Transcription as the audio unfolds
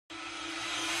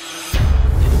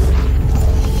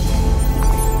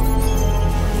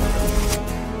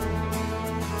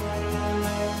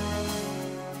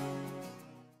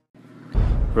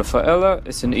RAFAELA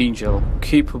is an angel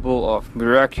capable of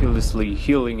miraculously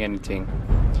healing anything.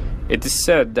 It is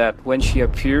said that when she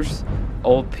appears,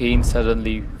 all pain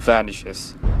suddenly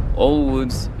vanishes, all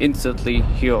wounds instantly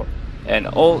heal, and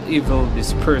all evil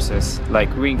disperses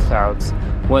like rain clouds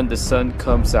when the sun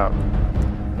comes out.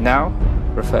 Now,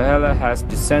 RAFAELA has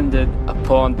descended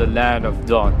upon the land of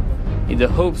dawn in the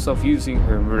hopes of using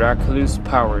her miraculous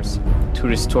powers to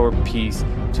restore peace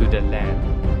to the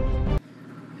land.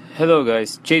 Hello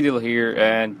guys, JDale here,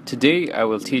 and today I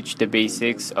will teach the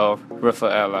basics of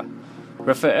RAFAELA.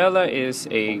 RAFAELA is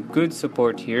a good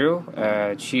support hero.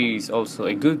 She is also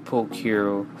a good poke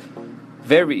hero.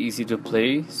 Very easy to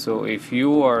play, so if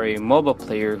you are a mobile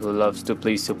player who loves to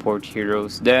play support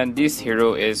heroes, then this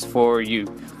hero is for you.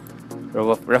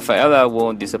 RAFAELA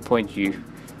won't disappoint you.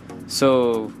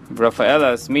 So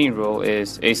RAFAELA's main role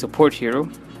is a support hero.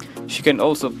 She can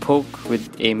also poke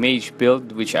with a mage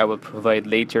build, which I will provide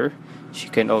later. She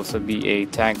can also be a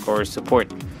tank or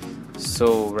support.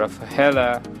 So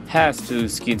RAFAELA has two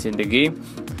skins in the game.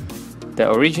 The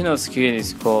original skin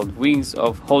is called Wings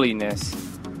of Holiness,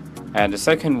 and the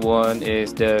second one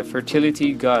is the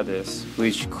Fertility Goddess,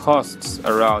 which costs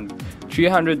around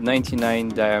 399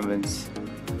 diamonds.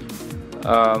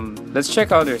 Let's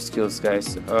check out her skills,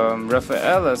 guys.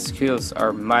 RAFAELA's skills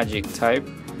are magic type.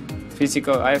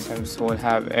 Physical items won't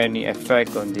have any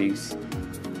effect on these.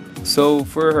 So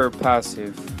for her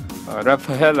passive,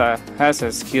 RAFAELA has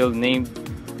a skill named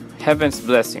Heaven's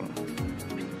Blessing.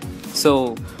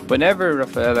 So whenever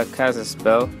RAFAELA casts a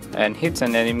spell and hits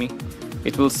an enemy,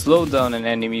 it will slow down an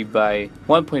enemy by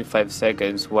 1.5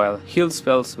 seconds, while heal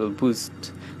spells will boost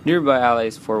nearby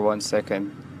allies for 1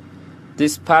 second.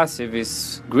 This passive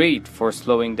is great for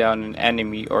slowing down an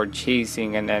enemy or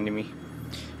chasing an enemy.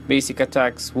 Basic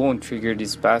attacks won't trigger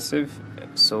this passive,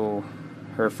 so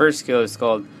her first skill is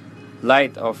called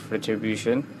Light of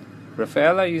Retribution.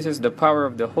 RAFAELA uses the power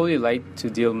of the Holy Light to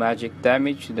deal magic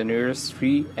damage to the nearest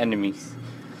 3 enemies.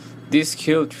 This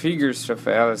skill triggers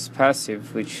RAFAELA's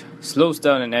passive, which slows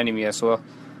down an enemy as well.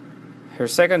 Her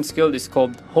second skill is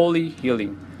called Holy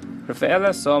Healing.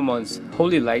 RAFAELA summons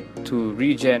Holy Light to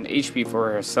regen HP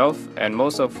for herself and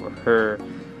most of her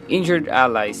injured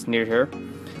allies near her.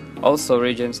 Also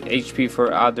regens HP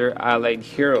for other allied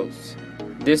heroes.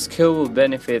 This skill will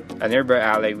benefit a nearby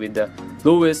ally with the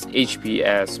lowest HP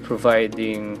as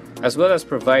well as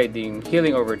providing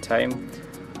healing over time,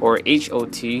 or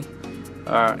HOT,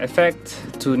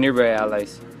 effect to nearby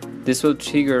allies. This will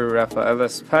trigger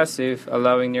RAFAELA's passive,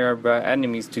 allowing nearby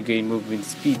enemies to gain movement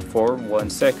speed for 1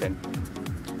 second.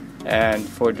 And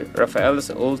for RAFAELA's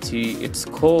ulti, it's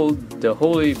called the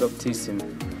Holy Baptism.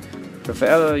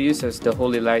 RAFAELA uses the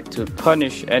Holy Light to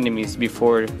punish enemies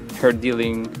before her,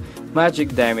 dealing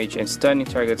magic damage and stunning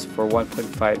targets for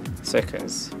 1.5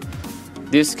 seconds.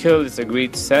 This skill is a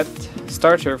great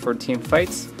starter for team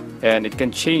fights, and it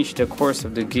can change the course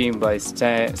of the game by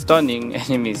stunning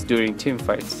enemies during team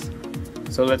fights.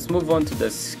 So let's move on to the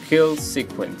skill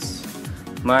sequence.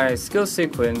 My skill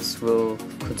sequence will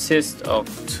consist of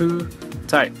 2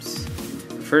 types.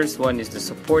 The first one is the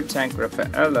support tank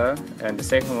RAFAELA, and the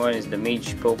second one is the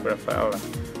mage poke RAFAELA.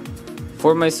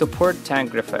 For my support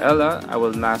tank RAFAELA, I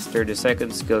will master the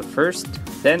second skill first,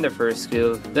 then the first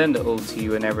skill, then the ulti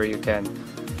whenever you can.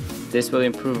 This will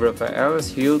improve RAFAELA's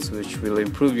heals, which will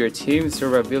improve your team's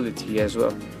survivability as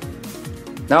well.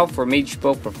 Now for mage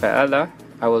poke RAFAELA,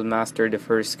 I will master the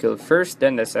first skill first,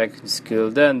 then the second skill,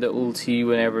 then the ulti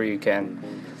whenever you can.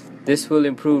 This will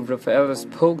improve RAFAELA's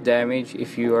poke damage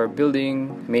if you are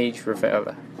building mage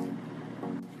RAFAELA.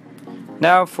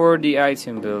 Now for the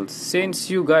item builds. Since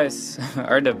you guys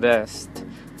are the best,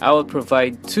 I will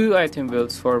provide 2 item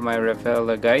builds for my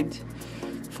RAFAELA guide.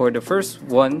 For the first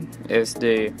one is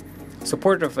the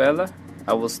support RAFAELA.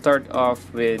 I will start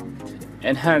off with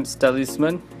Enhanced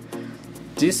Talisman.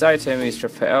 This item is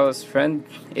RAFAELA's friend.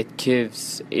 It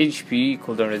gives HP,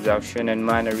 cooldown reduction, and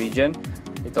mana regen.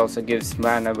 It also gives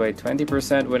mana by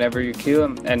 20% whenever you kill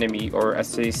an enemy or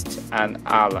assist an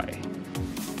ally.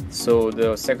 So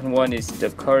the second one is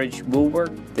the Courage Bulwark.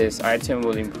 This item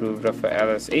will improve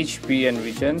RAFAELA's HP and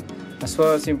regen, as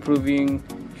well as improving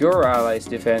your allies'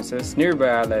 defenses, nearby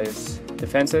allies'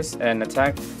 defenses, and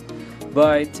attack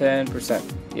by 10%.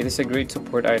 It is a great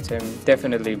support item.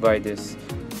 Definitely buy this.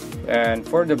 And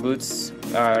for the boots,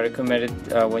 I recommend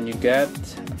it when you get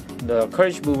the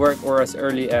Courage Bulwark or as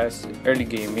early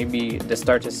game, maybe the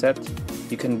starter set.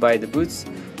 You can buy the boots.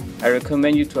 I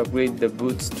recommend you to upgrade the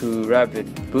boots to Rabbit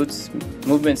boots.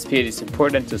 Movement speed is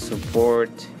important to a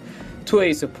support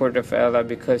RAFAELA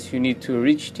because you need to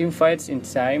reach team fights in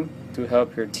time to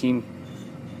help your team.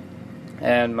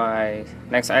 And my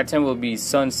next item will be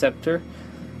Sun Scepter.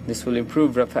 This will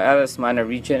improve RAFAELA's mana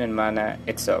regen and mana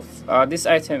itself. This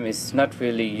item is not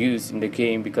really used in the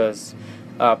game because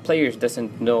players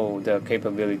doesn't know the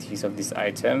capabilities of this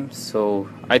item. So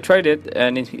I tried it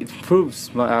and it improves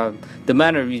the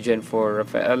mana regen for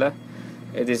RAFAELA.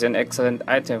 It is an excellent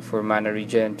item for mana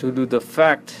regen due to the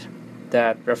fact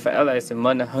that RAFAELA is a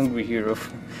mana hungry hero.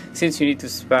 Since you need to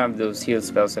spam those heal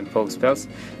spells and poke spells,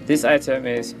 this item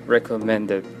is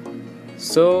recommended.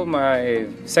 So my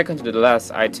second to the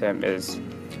last item is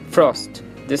Frost.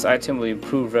 This item will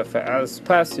improve RAFAELA's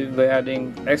passive by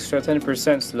adding extra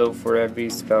 10% slow for every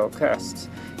spell cast.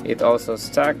 It also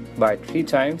stacked by 3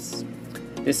 times.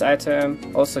 This item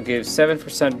also gives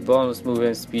 7% bonus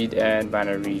movement speed and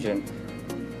mana regen.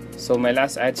 So my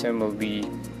last item will be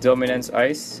Dominance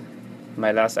Ice.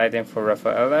 My last item for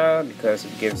RAFAELA because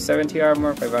it gives 70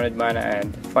 armor, 500 mana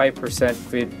and 5%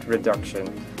 crit reduction.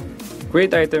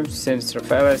 Great item since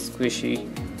RAFAELA is squishy,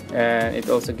 and it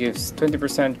also gives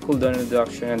 20% cooldown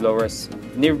reduction and lowers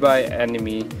nearby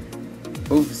enemy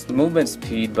movement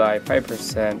speed by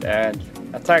 5% and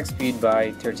attack speed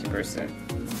by 30%.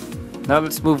 Now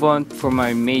let's move on for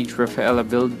my mage RAFAELA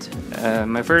build.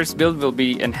 My first build will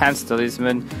be Enhanced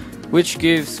Talisman, which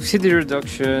gives CD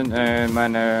reduction and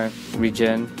mana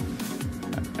regen.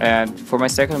 And for my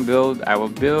second build, I will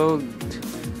build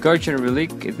Guardian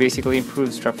Relic. It basically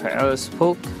improves RAFAELA's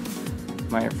poke.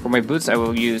 For my boots, I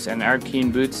will use an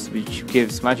Arcane Boots, which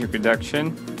gives magic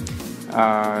reduction.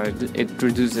 It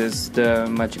reduces the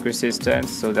magic resistance,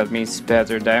 so that means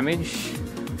better damage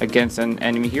against an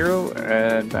enemy hero.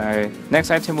 And my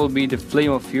next item will be the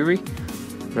Flame of Fury.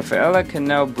 RAFAELA can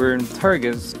now burn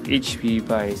targets HP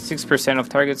by 6% of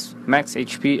targets max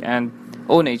HP and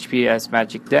own HP as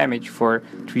magic damage for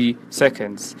 3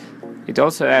 seconds. It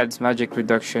also adds magic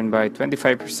reduction by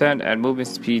 25% and movement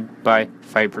speed by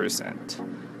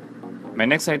 5%. My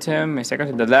next item, my second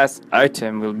to the last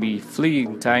item, will be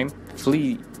Fleeing Time.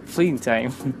 Fleeing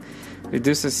Time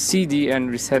reduces CD and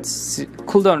resets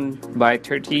cooldown by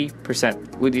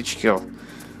 30% with each kill.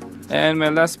 And my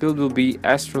last build will be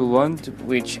Astral Wand,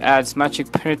 which adds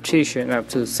magic penetration up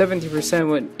to 70%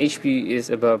 when HP is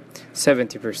above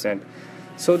 70%.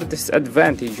 So the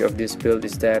disadvantage of this build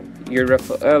is that your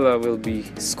RAFAELA will be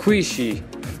squishy,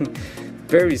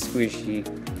 very squishy.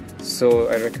 So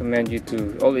I recommend you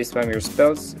to always spam your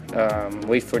spells,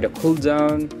 wait for the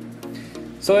cooldown.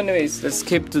 So anyways, let's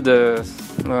skip to the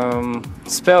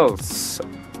spells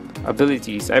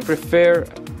abilities. I prefer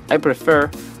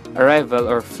Arrival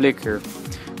or Flicker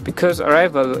because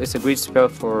Arrival is a great spell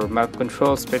for map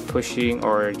control, speed pushing,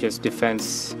 or just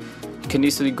defense. You can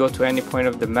easily go to any point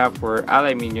of the map where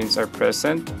ally minions are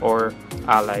present or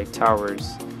ally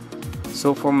towers.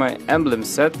 So for my emblem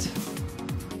set,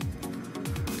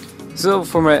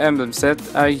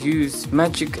 I use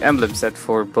Magic Emblem Set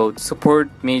for both support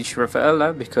mage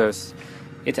RAFAELA because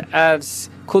it adds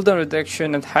cooldown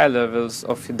reduction at high levels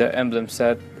of the emblem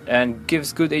set and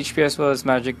gives good HP as well as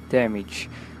magic damage.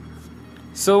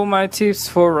 So my tips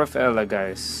for RAFAELA,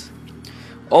 guys.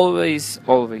 Always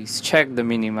check the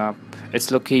minimap. It's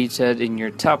located in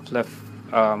your top left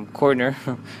corner.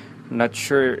 Not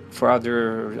sure for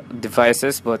other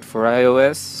devices, but for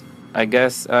iOS, I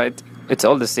guess it's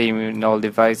all the same in all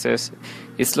devices.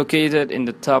 It's located in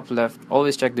the top left.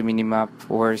 Always check the minimap.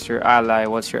 Where's your ally?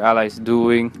 What's your allies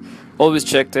doing? Always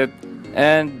check it.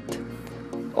 And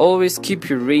always keep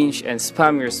your range and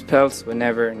spam your spells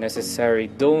whenever necessary.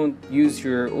 Don't use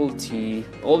your ulti.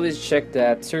 Always check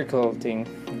that circle thing.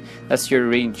 That's your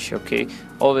range, okay?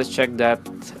 Always check that.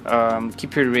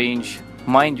 Keep your range.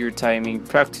 Mind your timing.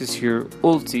 Practice your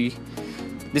ulti.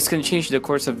 This can change the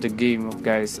course of the game,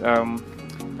 guys.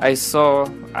 I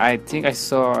think I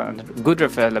saw a good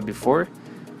RAFAELA before.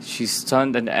 She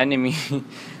stunned an enemy.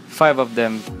 5 of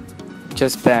them.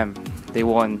 Just bam. They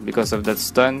won because of that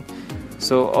stun.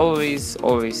 So always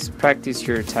practice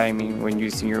your timing when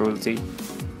using your ulti.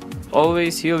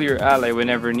 Always heal your ally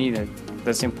whenever needed.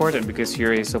 That's important because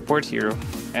you're a support hero,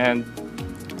 and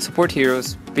support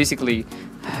heroes basically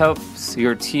helps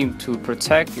your team to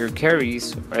protect your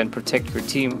carries and protect your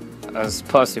team as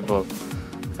possible.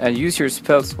 And use your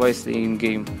spells wisely in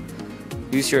game.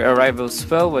 Use your arrival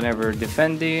spell whenever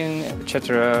defending,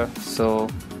 etc. So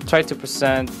try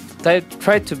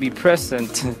to be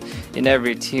present in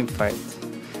every team fight.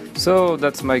 So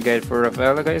that's my guide for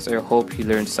RAFAELA, guys. I hope you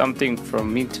learned something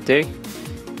from me today,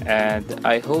 and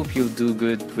I hope you'll do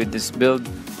good with this build.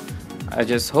 I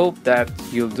just hope that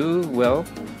you'll do well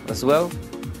as well.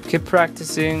 Keep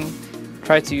practicing.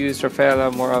 Try to use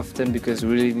RAFAELA more often because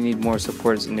we really need more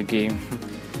supports in the game.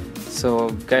 So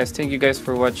guys, thank you guys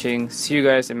for watching. See you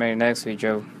guys in my next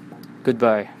video.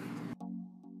 Goodbye.